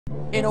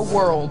In a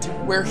world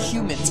where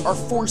humans are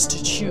forced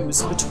to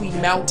choose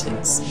between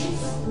mountains,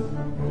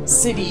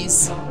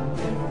 cities,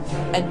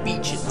 and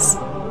beaches,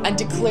 and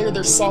declare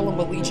their solemn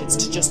allegiance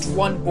to just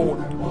one board,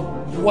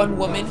 one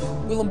woman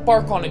will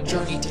embark on a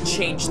journey to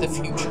change the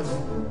future.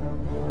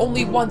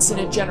 Only once in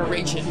a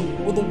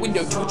generation will the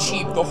window to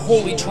achieve the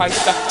Holy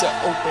Trifecta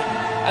open,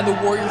 and the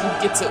warrior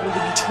who gets it will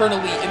live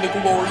eternally in the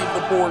glory of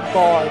the board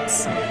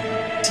gods.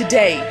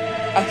 Today,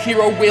 a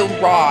hero will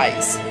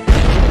rise,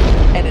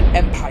 and an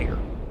empire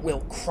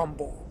will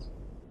crumble.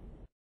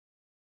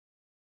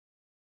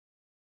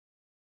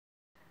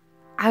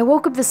 I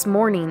woke up this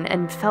morning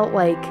and felt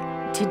like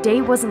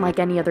today wasn't like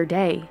any other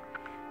day.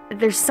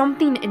 There's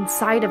something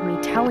inside of me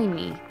telling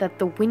me that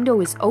the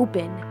window is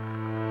open,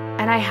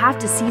 and I have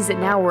to seize it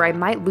now or I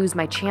might lose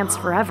my chance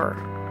forever.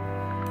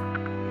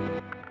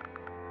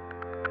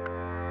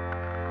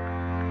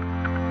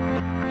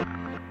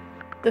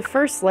 The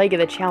first leg of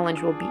the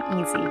challenge will be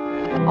easy.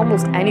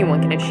 Almost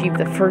anyone can achieve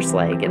the first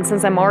leg, and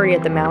since I'm already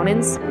at the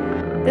mountains,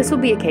 this will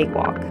be a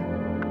cakewalk.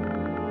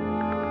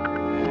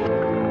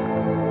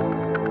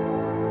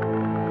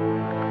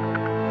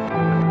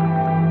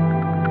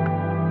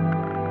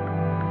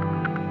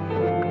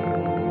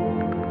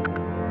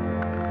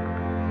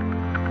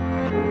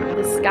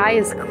 The sky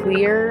is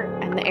clear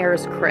and the air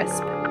is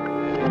crisp.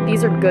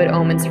 These are good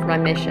omens for my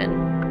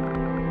mission.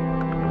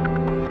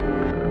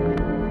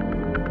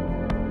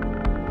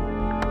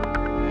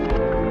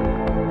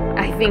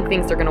 I think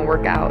things are gonna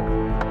work out.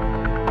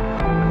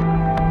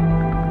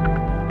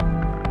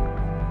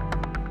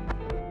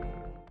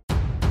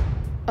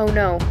 Oh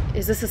no,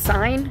 is this a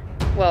sign?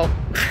 Well,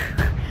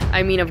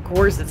 I mean, of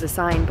course it's a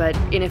sign, but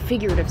in a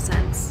figurative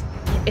sense.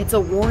 It's a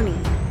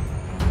warning.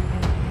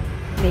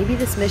 Maybe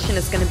this mission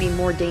is gonna be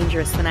more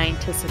dangerous than I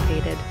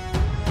anticipated.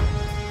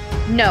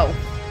 No,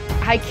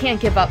 I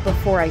can't give up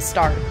before I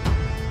start.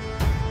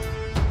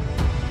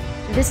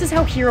 This is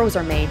how heroes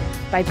are made,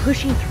 by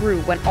pushing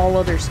through when all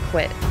others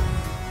quit.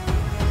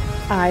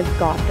 I've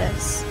got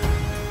this.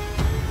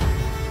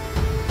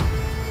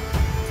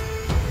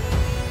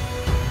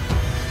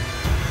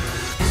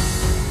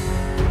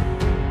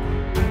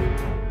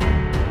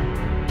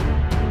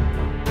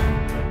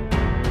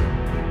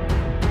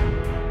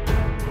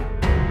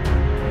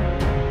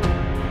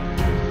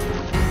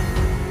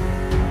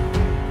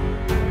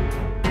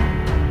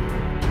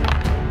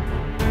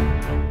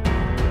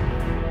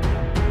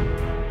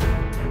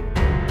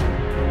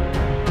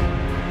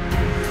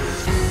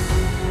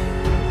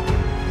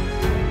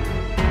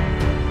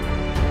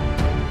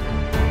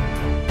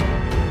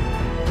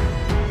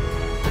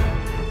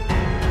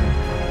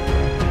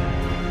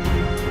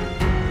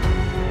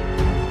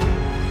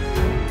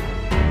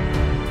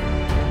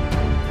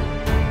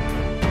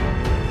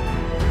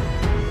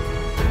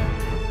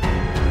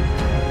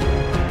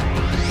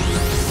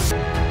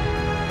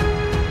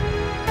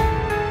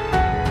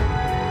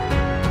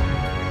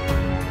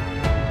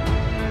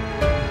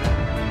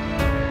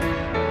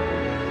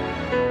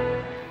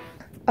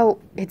 Oh,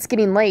 it's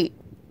getting late.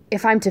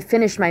 If I'm to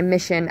finish my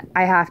mission,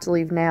 I have to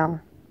leave now.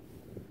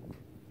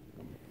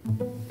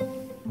 Come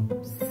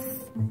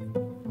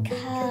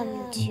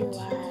to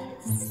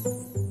us.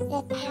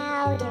 The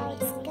powder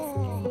is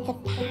good. The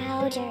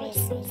powder is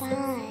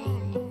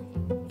fun.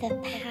 The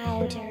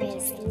powder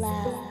is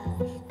love.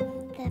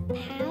 The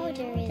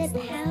powder is love.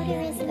 The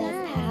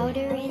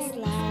powder is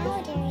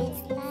love.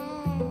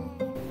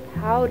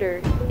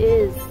 Powder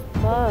is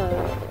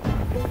love.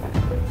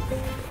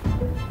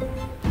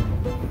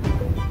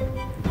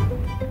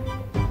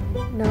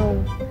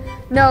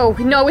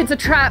 No, it's a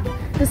trap!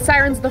 The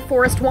sirens of the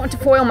forest want to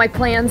foil my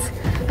plans.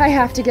 I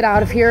have to get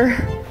out of here.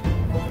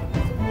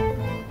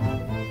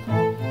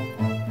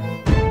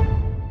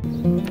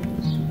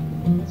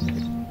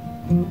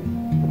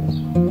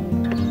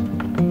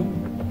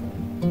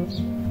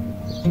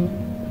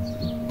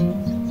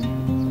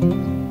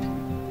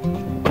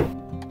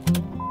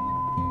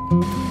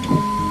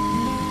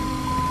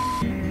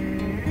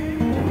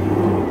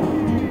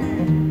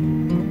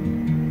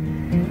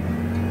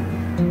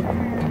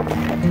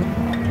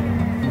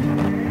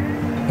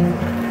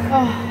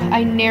 Oh,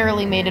 I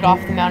narrowly made it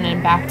off the mountain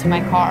and back to my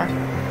car.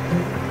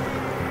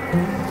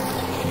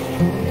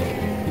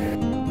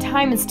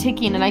 Time is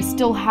ticking and I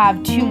still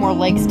have 2 more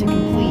legs to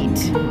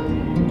complete.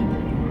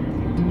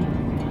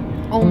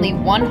 Only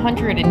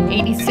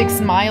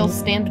 186 miles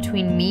stand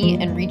between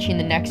me and reaching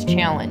the next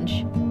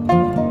challenge.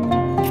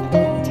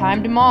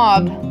 Time to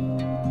mob.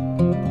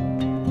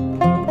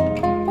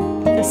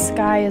 The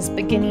sky is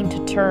beginning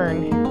to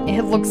turn.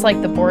 It looks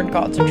like the board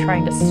gods are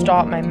trying to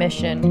stop my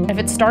mission. If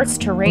it starts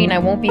to rain, I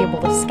won't be able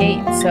to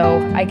skate, so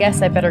I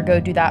guess I better go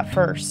do that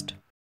first.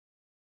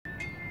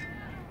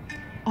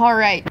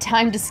 Alright,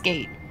 time to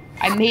skate.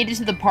 I made it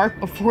to the park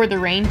before the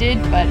rain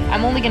did, but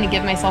I'm only going to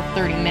give myself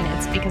 30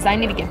 minutes because I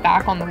need to get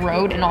back on the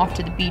road and off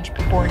to the beach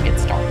before it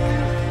gets dark.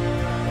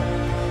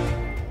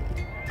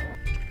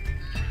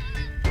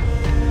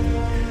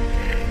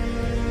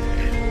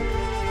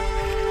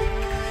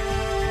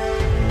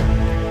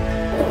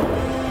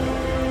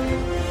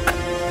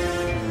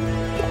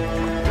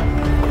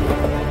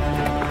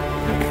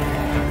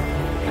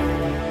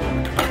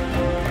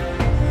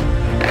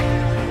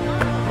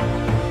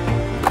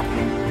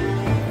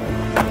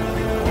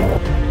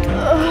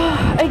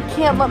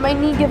 let my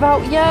knee give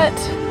out yet.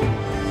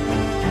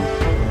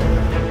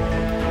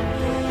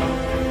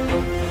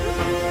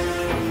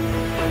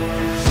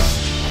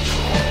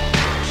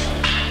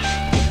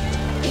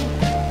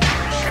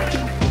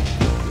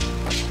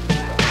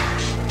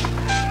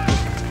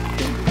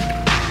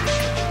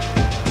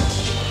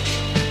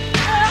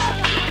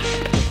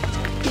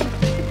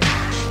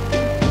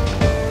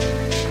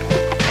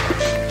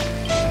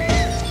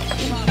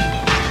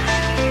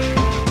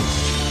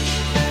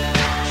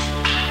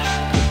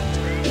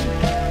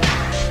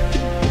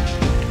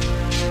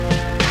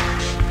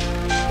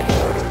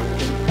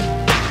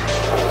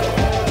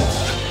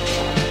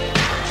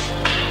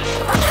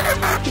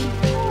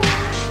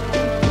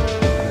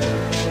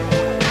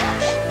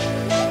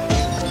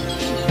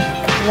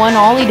 One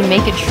ollie to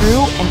make it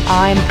true, and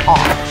I'm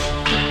off.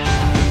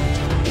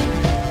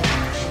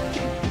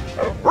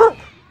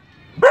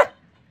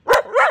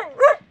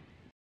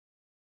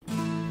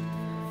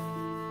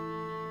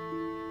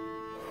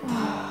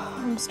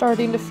 I'm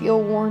starting to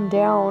feel worn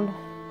down.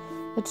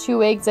 The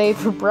 2 eggs I ate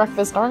for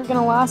breakfast aren't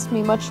gonna last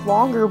me much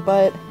longer,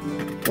 but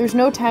there's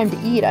no time to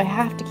eat. I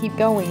have to keep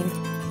going.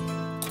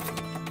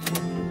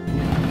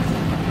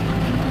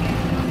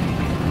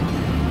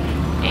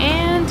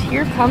 And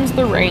here comes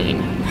the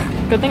rain.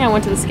 Good thing I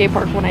went to the skate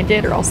park when I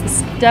did, or else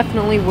this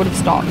definitely would have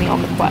stopped me on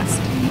the quest.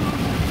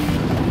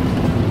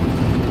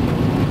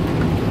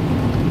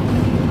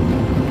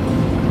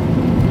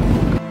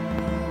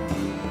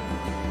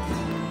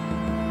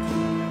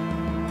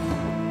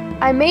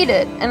 I made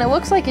it, and it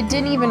looks like it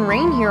didn't even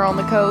rain here on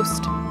the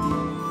coast.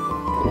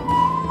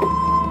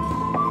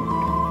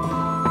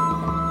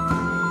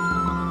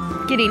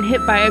 Getting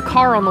hit by a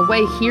car on the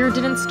way here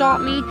didn't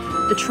stop me.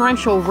 The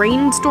torrential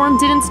rainstorm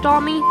didn't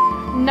stop me.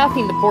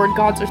 Nothing the board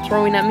gods are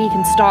throwing at me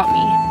can stop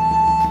me.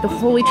 The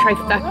Holy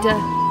Trifecta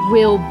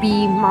will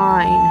be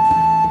mine.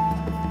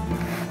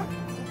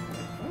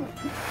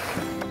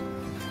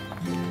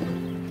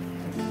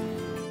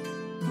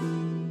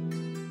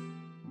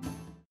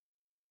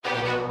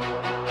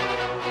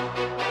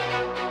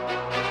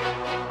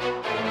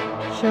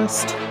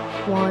 Just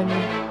one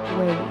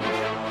wave.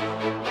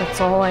 That's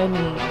all I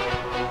need.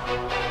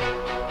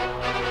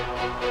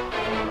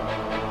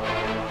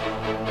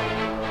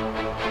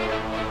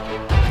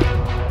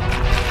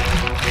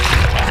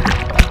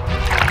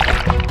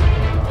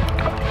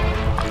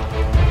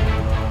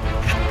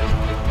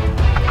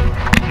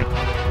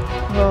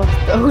 Well,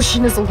 the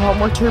ocean is a lot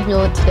more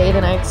turbulent today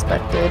than I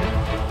expected.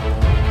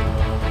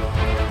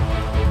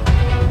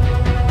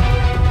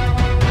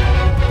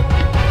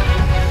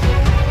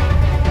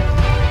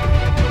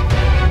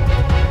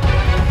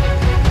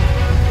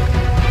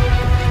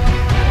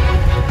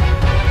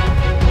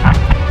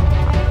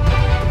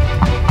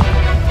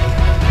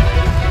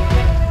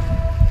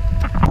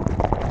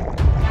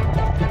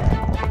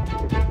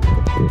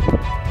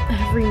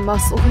 Every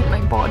muscle in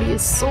my body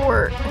is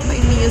sore, and my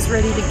knee is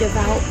ready to give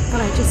out, but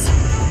I just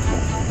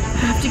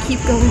have to keep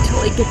going till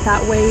I get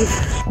that wave.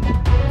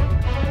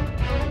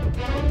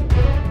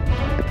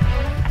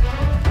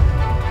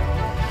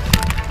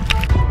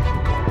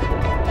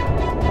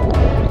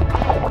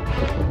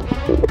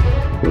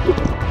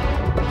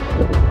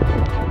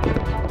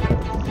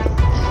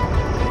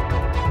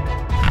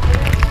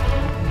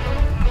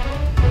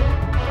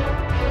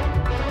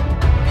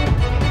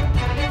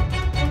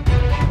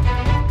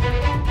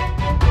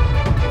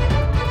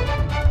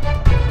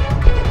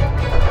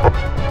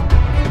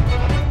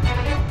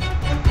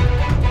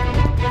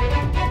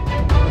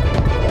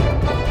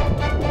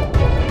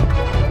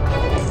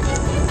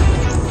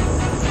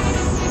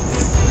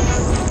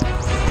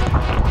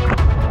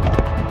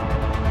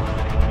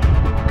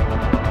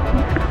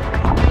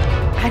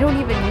 I don't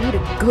even need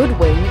a good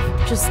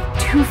wave, just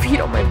 2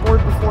 feet on my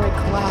board before I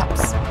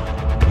collapse.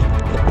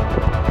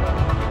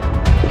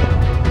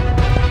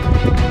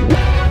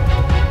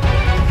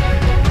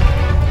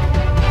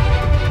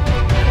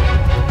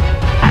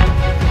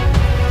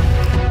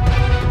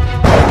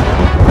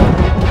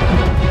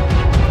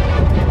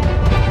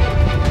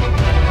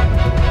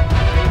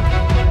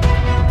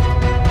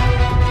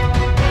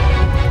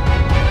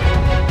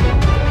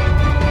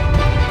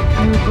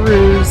 I'm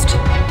bruised,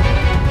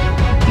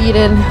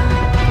 beaten,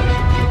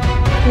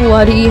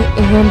 bloody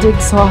and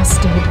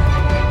exhausted,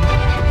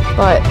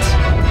 but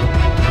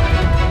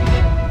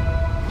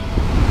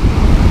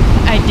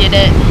I did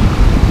it.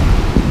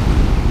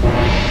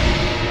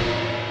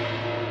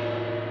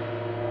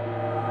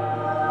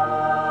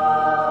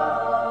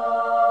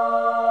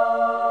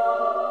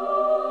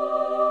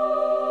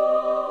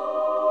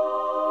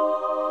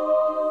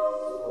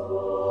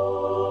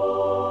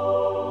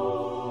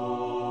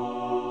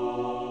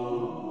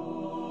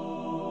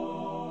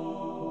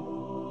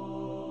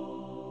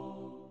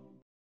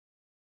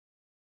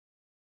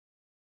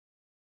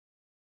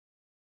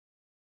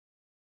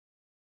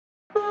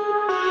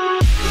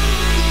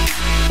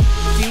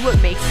 Do what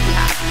makes you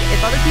happy.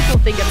 If other people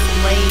think it's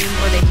lame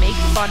or they make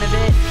fun of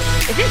it,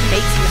 if it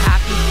makes you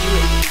happy, do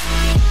it.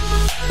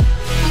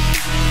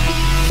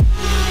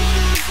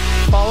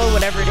 Follow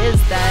whatever it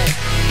is that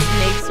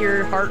makes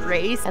your heart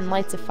race and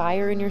lights a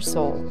fire in your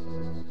soul.